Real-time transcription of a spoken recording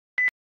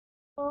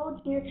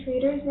Hello, dear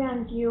traders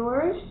and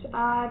viewers.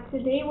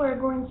 Today we're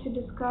going to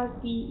discuss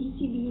the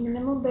ECB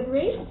minimum bid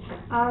rate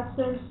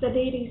since the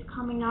date is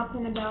coming up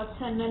in about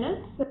 10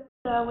 minutes,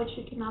 which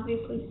you can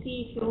obviously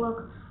see if you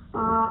look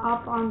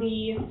up on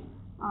the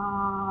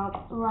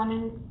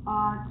running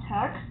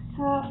text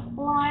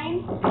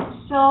line.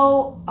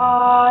 So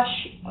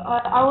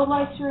I would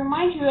like to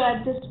remind you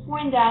at this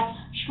point that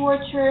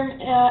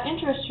short-term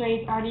interest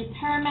rates are the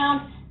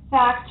paramount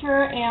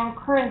factor in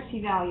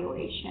currency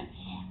valuation.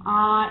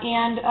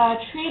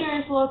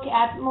 Traders look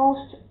at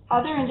most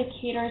other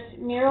indicators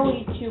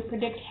merely to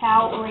predict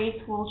how rates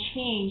will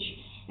change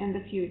in the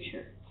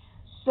future.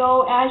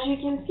 So as you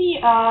can see,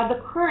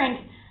 the current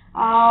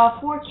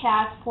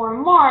forecast for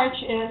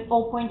March is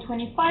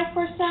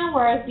 0.25%,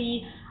 whereas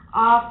the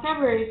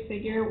February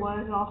figure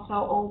was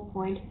also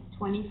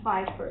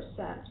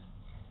 0.25%.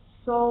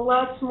 So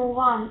let's move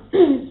on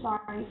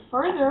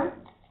further.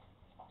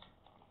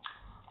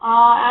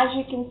 As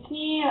you can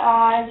see,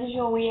 as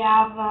usual, we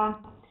have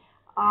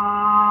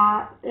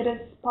it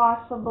is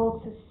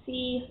possible to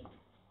see,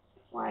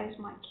 why is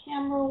my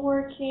camera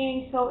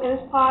working? So it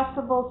is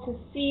possible to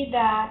see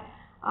that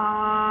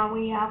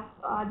we have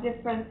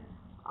different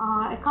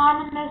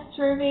economists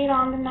surveyed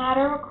on the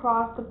matter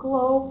across the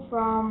globe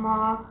from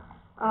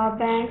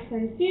banks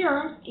and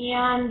firms,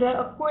 and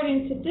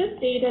according to this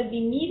data,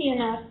 the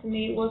median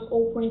estimate was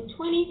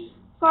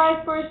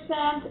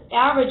 0.25%,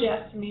 average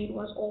estimate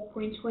was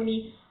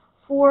 0.24%,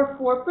 a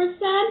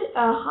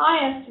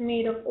high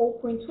estimate of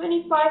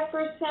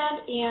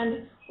 0.25%,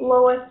 and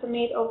low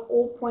estimate of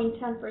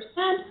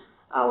 0.10%,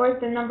 whereas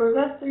the number of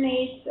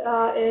estimates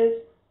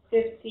is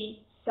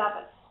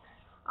 57.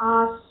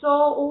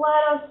 So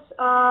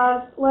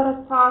let us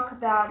talk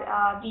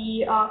about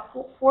the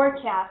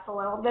forecast a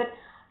little bit.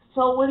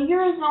 So with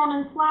Eurozone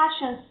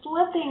inflation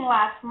slipping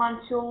last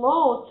month to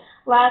lows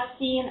last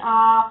seen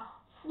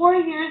 4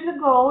 years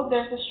ago,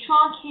 there's a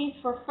strong case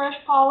for fresh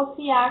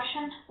policy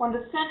action when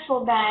the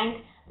central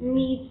bank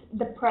meets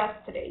the press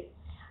today.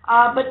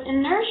 But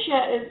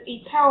inertia is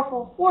a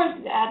powerful force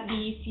at the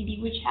ECB,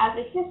 which has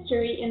a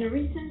history in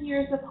recent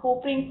years of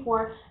hoping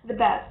for the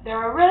best. There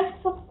are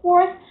risks, of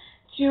course,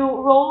 to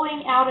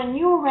rolling out a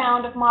new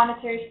round of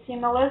monetary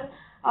stimulus,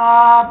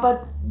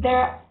 but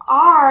there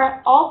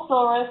are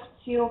also risks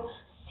to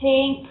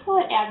staying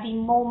put at the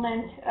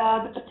moment.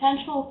 The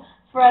potential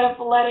threat of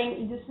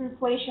letting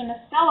disinflation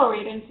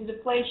accelerate into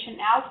deflation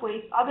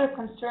outweighs other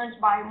concerns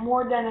by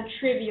more than a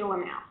trivial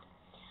amount.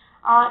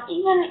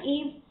 Even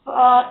if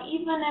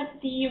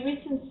the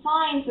recent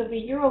signs of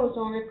the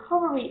Eurozone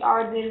recovery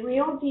are the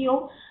real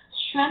deal,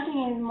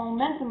 strengthening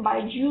momentum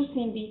by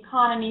juicing the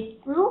economy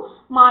through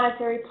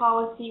monetary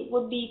policy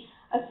would be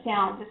a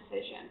sound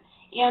decision.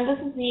 And this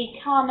is the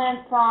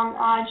comment from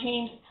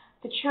James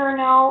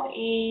Pacherno,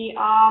 a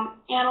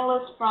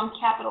analyst from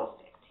Capital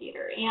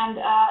Spectator. And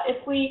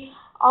if we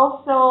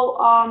also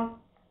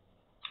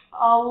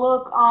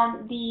look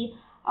on the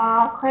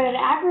Credit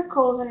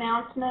Agricole's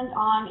announcement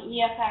on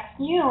EFX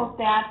News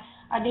that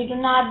they do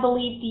not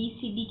believe the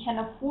ECB can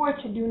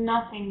afford to do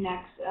nothing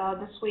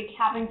this week,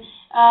 having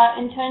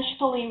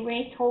intentionally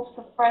raised hopes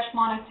of fresh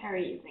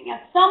monetary easing.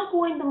 At some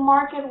point, the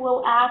market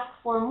will ask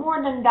for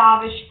more than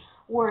dovish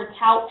words.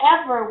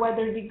 However,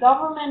 whether the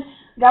government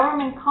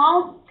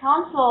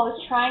council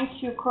is trying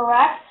to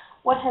correct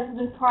what has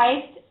been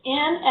priced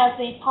in as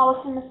a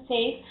policy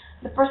mistake,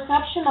 the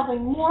perception of a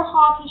more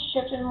hawkish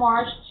shift in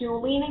March to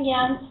lean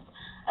against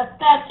a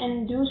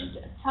Fed-induced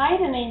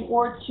tightening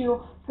or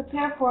to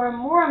prepare for a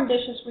more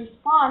ambitious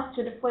response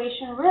to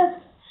deflation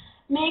risks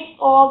makes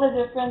all the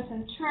difference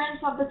in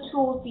terms of the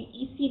tools the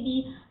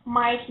ECB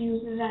might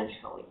use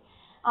eventually.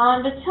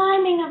 The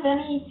timing of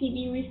any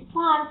ECB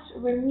response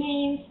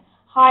remains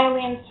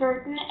highly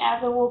uncertain,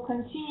 as it will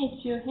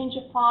continue to hinge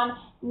upon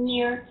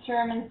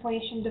near-term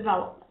inflation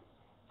developments.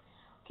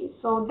 Okay,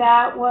 so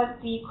that was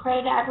the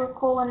Credit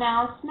Agricole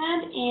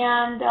announcement,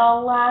 and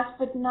last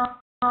but not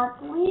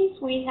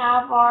least, we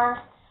have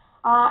our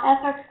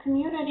FX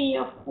community,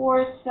 of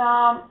course,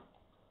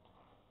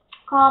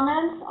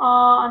 comments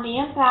on the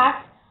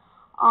impact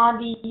on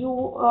the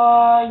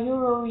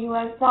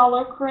Euro-US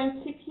dollar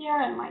currency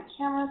pair, and my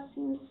camera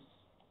seems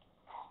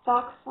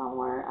stuck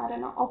somewhere, I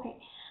don't know. Okay,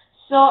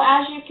 so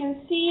as you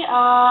can see,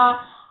 our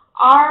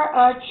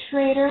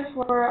traders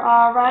were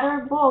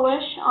rather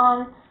bullish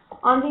on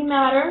the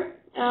matter.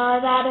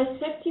 That is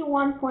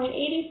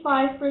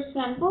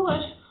 51.85%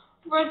 bullish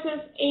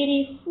versus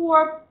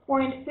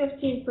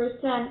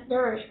 84.15%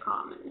 bearish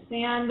comments.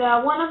 And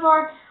one of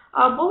our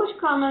bullish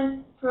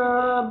comments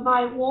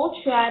by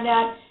Woltrad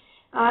that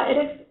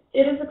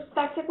it is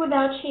expected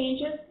without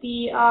changes,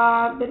 the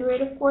bid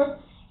rate, of course,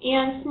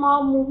 and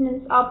small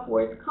movements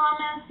upwards.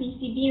 Comments,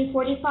 ECB in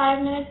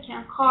 45 minutes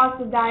can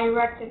cause a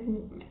directed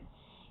movement.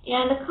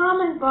 And a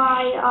comment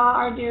by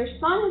our dear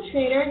son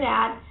trader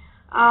that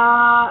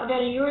that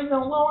a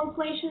Eurozone low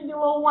inflation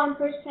below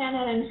 1%,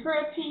 and in her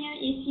opinion,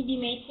 ECB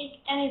may take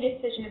any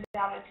decision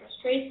about interest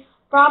rates.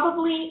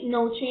 Probably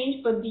no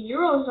change, but the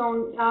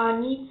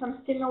Eurozone needs some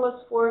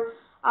stimulus for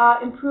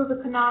improved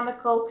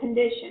economical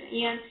condition.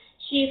 And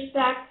she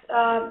expects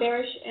a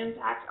bearish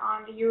impact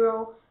on the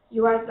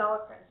euro-US dollar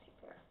currency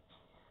pair.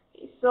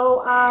 So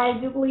I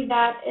do believe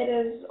that it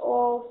is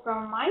all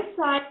from my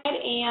side,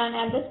 and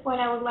at this point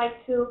I would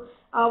like to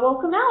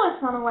welcome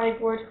Alex on the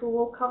whiteboard, who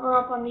will cover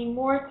up on the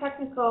more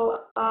technical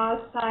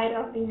side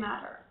of the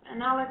matter.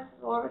 And Alex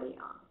is already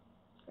on.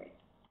 Great.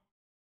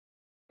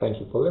 Thank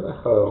you, Paulina.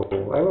 Hello,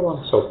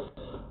 everyone. So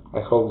I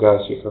hope,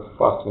 guys, you have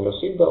fastened your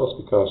seatbelts,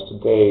 because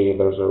today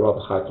there's a rather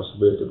high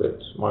possibility that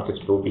markets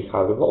will be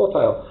highly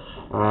volatile.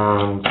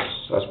 And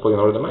as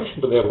Paulina already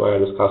mentioned, today we are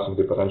discussing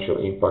the potential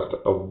impact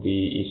of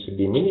the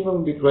ECB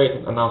minimum bid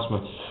rate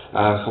announcement.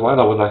 However,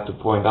 I would like to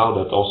point out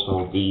that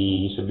also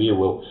the ECB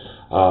will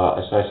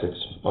assess its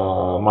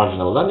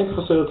marginal lending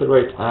facility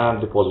rate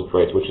and deposit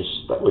rate, which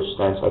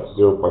stands at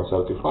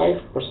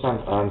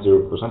 0.75% and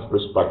 0%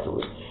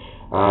 respectively.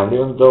 And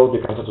even though the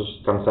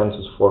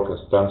consensus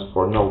forecast stands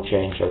for no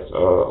change at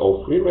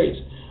all three rates,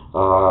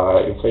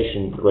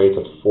 inflation rate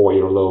at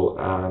 4-year low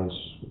and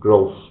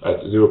growth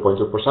at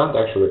 0.2%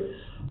 actually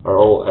are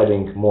all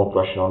adding more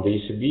pressure on the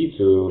ECB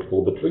to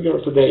pull the trigger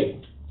today.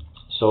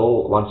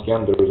 So once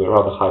again, there is a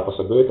rather high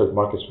possibility that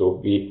markets will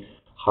be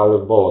highly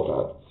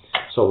volatile.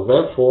 So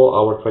therefore,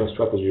 our trading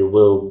strategy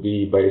will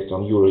be based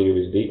on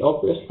Euro-USD,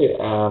 obviously,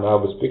 and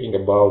I'll be speaking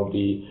about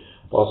the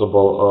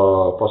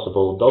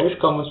possible dovish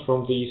comments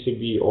from the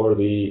ECB or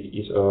the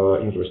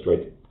interest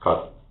rate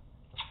cut.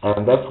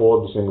 And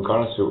therefore, the single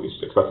currency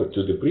is expected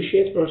to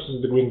depreciate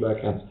versus the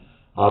greenback and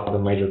other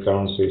major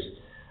currencies.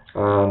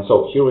 And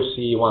so here we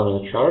see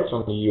 1-minute charts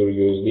on the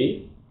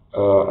Euro-USD.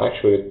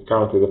 Actually,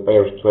 currently the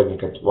pair is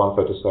trading at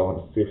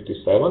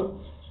 137.57,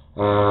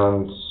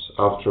 and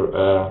after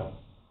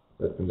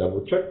let me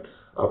double check.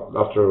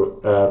 After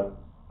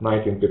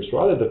 19 pips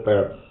rally, the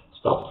pair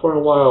stopped for a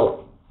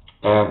while,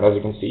 and as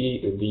you can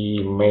see,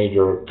 the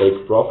major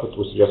take profit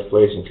was just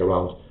placing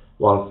around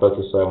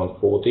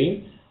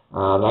 137.14,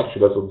 and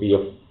actually that would be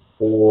a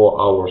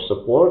 4-hour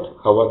support.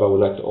 However, I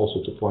would like to also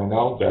to point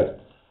out that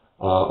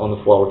on the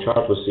 4-hour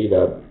chart we see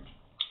that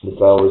the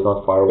level is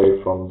not far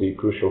away from the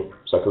crucial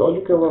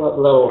psychological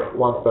level of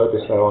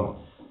 137,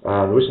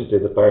 and recently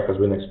the pair has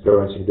been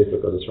experiencing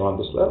difficulties around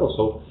this level,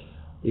 so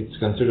it's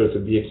considered to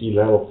be a key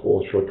level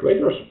for short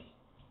traders.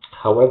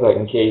 However,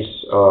 in case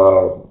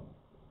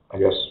I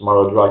guess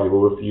Mario Draghi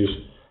will refuse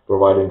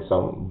providing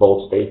some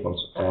bold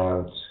statements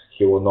and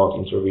he will not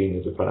intervene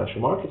in the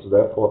financial markets,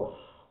 therefore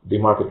the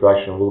market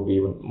reaction will be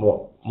even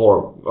more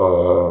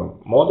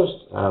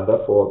modest, and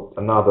therefore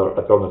another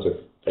alternative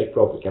take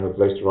profit can be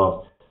placed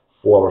around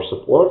 4-hour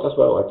support as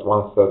well at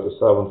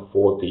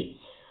 137.40.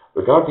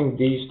 Regarding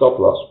the stop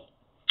loss,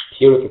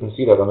 here you can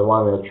see that on the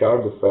 1-minute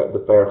chart the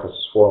pair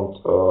has formed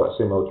a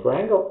similar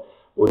triangle,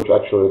 which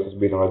actually has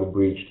been already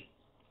breached.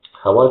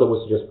 However,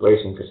 we're just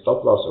placing a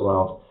stop loss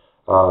around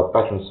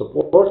pattern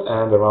support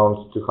and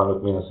around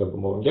 200-minute simple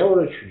moving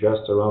average,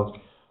 just around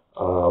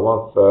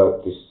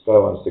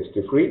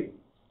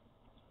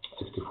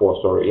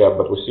 137.64, sorry, yeah,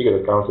 but we see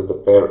that currently the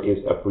pair is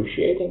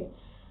appreciating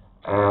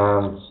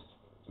and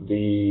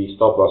the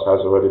stop loss has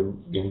already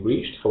been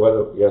breached.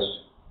 However, yes,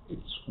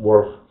 it's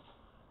worth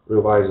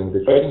revising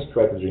the trading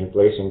strategy and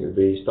placing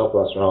the stop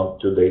loss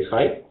around 2 days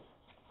high,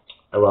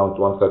 around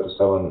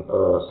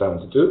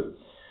 137.72.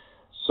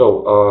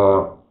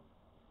 So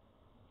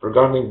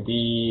regarding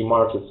the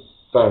market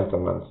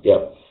sentiment,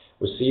 yeah,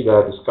 we see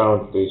that it's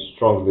currently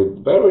strongly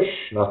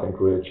bearish. Nothing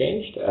really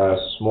changed, as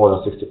more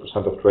than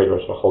 60% of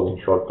traders are holding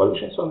short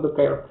positions on the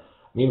pair.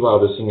 Meanwhile,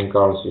 the single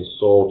currency is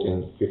sold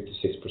in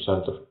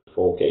 56% of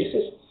all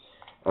cases.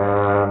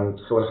 And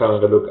when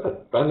having a look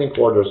at pending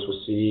orders, we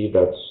see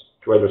that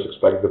traders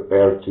expect the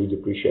pair to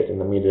depreciate in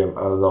the medium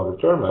and longer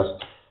term, as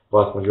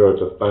vast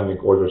majority of pending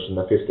orders in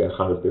the 50 and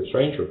 100 pips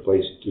range are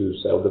placed to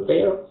sell the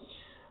pair.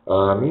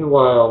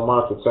 Meanwhile,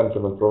 market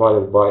sentiment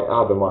provided by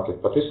other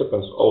market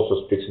participants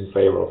also speaks in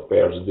favor of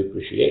pairs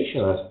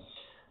depreciation, as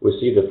we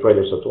see that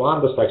traders at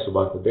Wanda, Saxo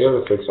Bank and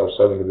Daily are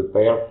selling the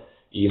pair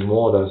in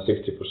more than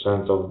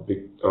 60% of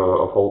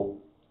all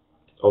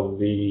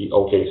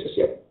cases.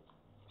 Yeah.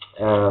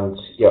 And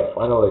yeah,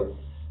 finally,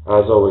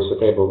 as always, a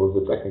table with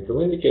the technical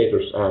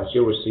indicators, and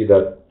here we see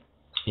that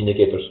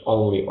indicators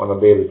only on a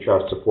daily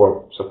chart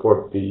support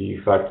the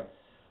fact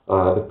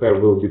the pair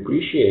will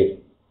depreciate,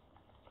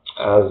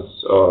 as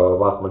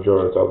vast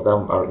majority of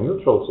them are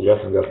neutral,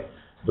 suggesting that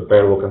the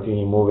pair will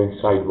continue moving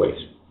sideways.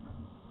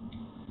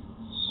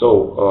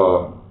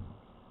 So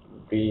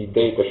the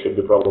data should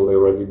probably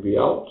already be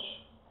out.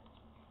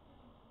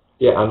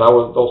 Yeah, and I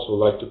would also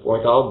like to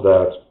point out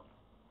that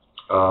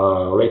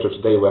later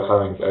today we're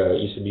having an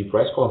ECB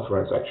press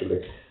conference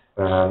actually,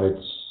 and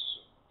it's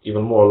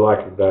even more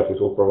likely that it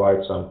will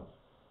provide some,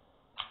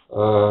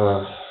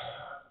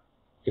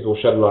 it will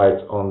shed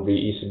light on the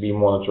ECB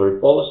monetary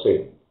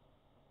policy.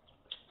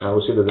 And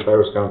we see that the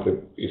pair currently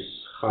is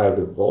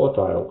highly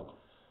volatile,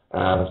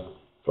 and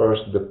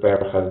first the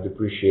pair has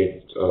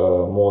depreciated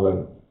more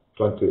than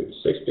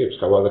 26 pips.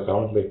 However,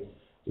 currently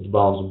it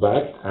bounced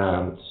back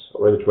and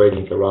already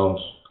trading around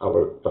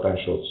our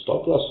potential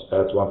stop loss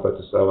at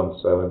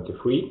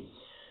 137.73.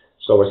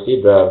 So I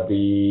see that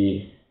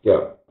the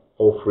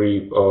all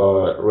three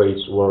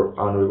rates were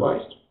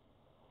unrevised,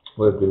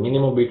 with the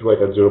minimum bid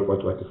rate at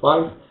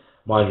 0.25,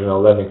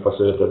 marginal lending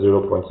facility at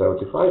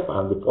 0.75,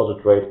 and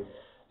deposit rate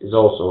is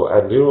also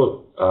at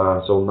 0,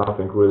 so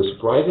nothing really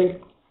surprising.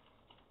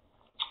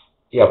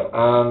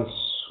 And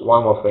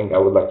one more thing I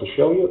would like to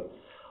show you.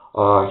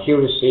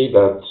 Here you see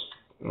that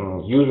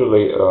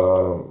usually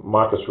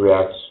markets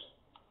react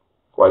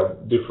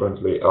quite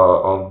differently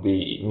on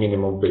the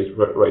minimum bid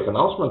rate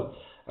announcement,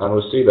 and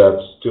we see that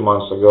 2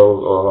 months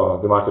ago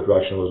the market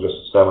reaction was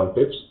just 7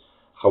 pips.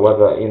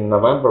 However, in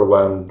November,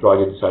 when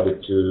Draghi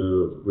decided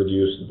to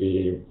reduce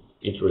the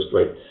interest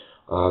rate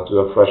to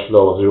a fresh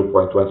low of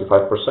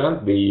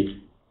 0.25%, the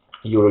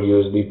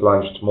Euro-USD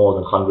plunged more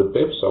than 100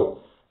 pips, so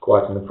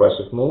quite an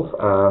impressive move.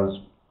 And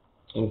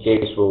in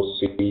case we'll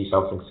see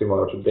something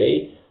similar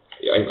today,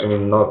 I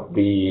mean not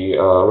the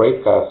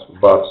rate cuts,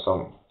 but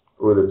some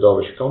really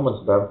dovish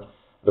comments, then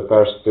the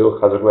pair still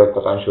has a great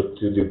potential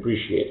to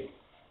depreciate.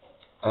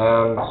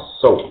 And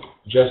so,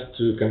 just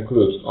to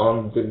conclude,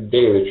 on the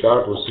daily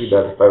chart, we see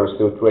that the pair is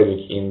still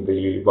trading in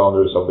the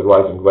boundaries of the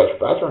rising wedge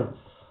pattern,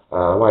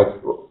 right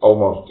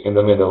almost in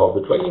the middle of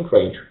the trading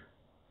range.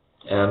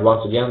 And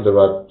once again, there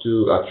are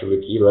two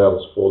actually key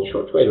levels for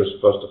short traders.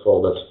 First of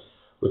all, that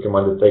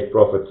recommended take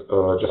profit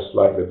just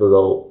slightly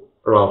below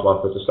around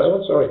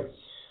 137,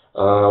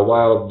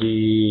 while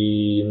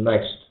the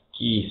next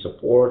key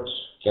support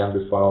can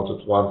be found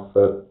at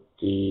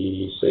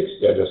 136,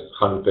 just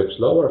 100 pips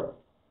lower.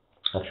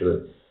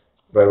 Actually,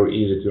 very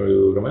easy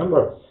to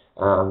remember.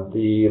 And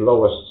the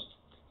lowest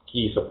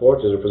key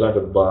support is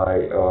represented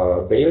by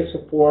daily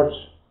support.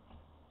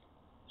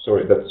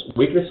 That's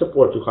weekly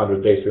support,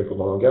 200 days simple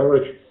moving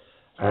average,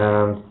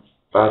 and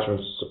pattern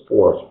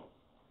support.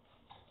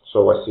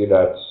 So I see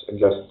that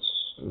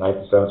just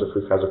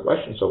 9073 has a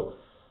question, so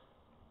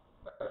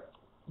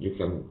you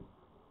can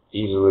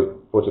easily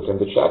put it in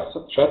the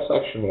chat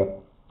section.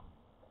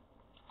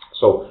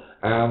 So,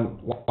 and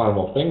one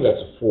more thing,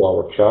 that's a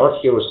 4-hour chart.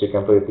 Here we see a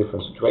completely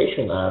different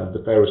situation, and the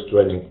pair is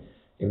trading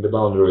in the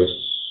boundaries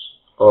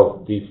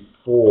of the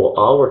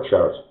 4-hour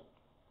chart.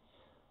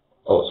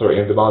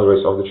 In the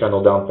boundaries of the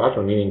channel down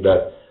pattern, meaning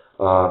that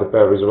the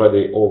pair is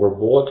already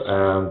overbought,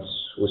 and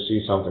we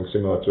see something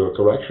similar to a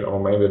correction, or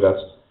maybe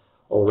that's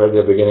already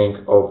the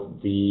beginning of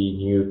the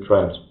new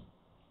trend.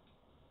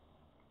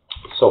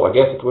 So I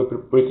guess it would be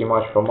pretty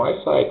much from my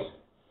side.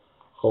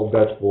 Hope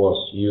that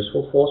was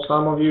useful for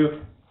some of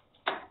you.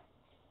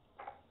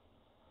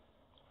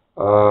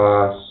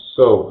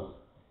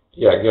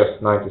 I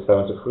guess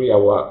 9073 I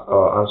will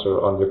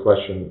answer on the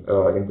question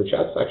in the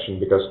chat section,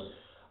 because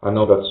I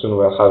know that soon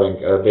we're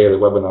having a daily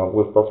webinar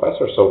with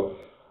Professor, so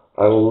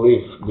I will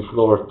leave the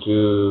floor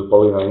to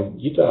Paulina and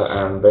Gita,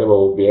 and they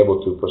will be able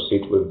to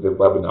proceed with the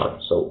webinar.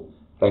 So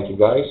thank you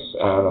guys,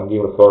 and I'll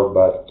give the floor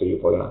back to you,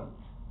 Paulina.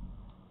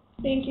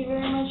 Thank you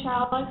very much,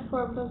 Alex,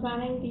 for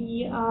presenting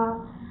the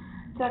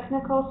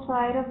technical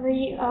side of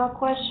the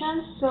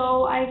questions.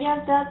 So I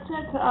guess that's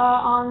it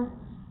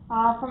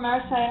from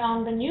our side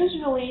on the news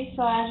release.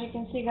 So as you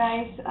can see,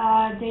 guys,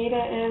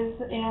 data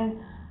is in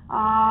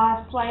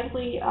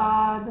slightly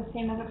the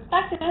same as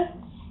expected,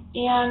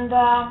 and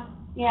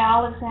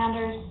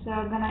Alexander's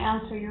gonna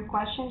answer your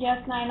question.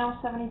 Yes,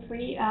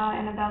 9073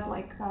 in about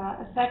like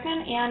a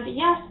second, and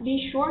yes,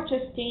 be sure to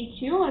stay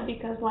tuned,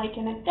 because like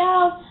in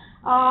about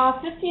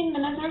 15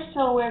 minutes or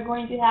so, we're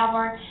going to have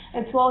our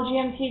 12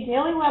 GMT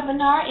daily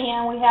webinar,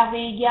 and we have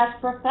a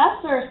guest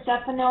professor,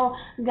 Stefano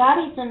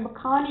Gatti from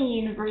Bocconi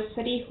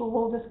University, who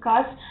will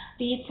discuss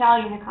the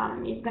Italian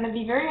economy. It's going to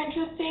be very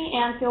interesting,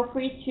 and feel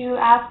free to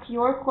ask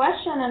your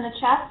question in the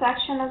chat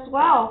section as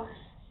well.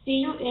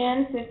 See you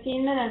in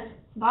 15 minutes.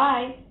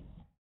 Bye.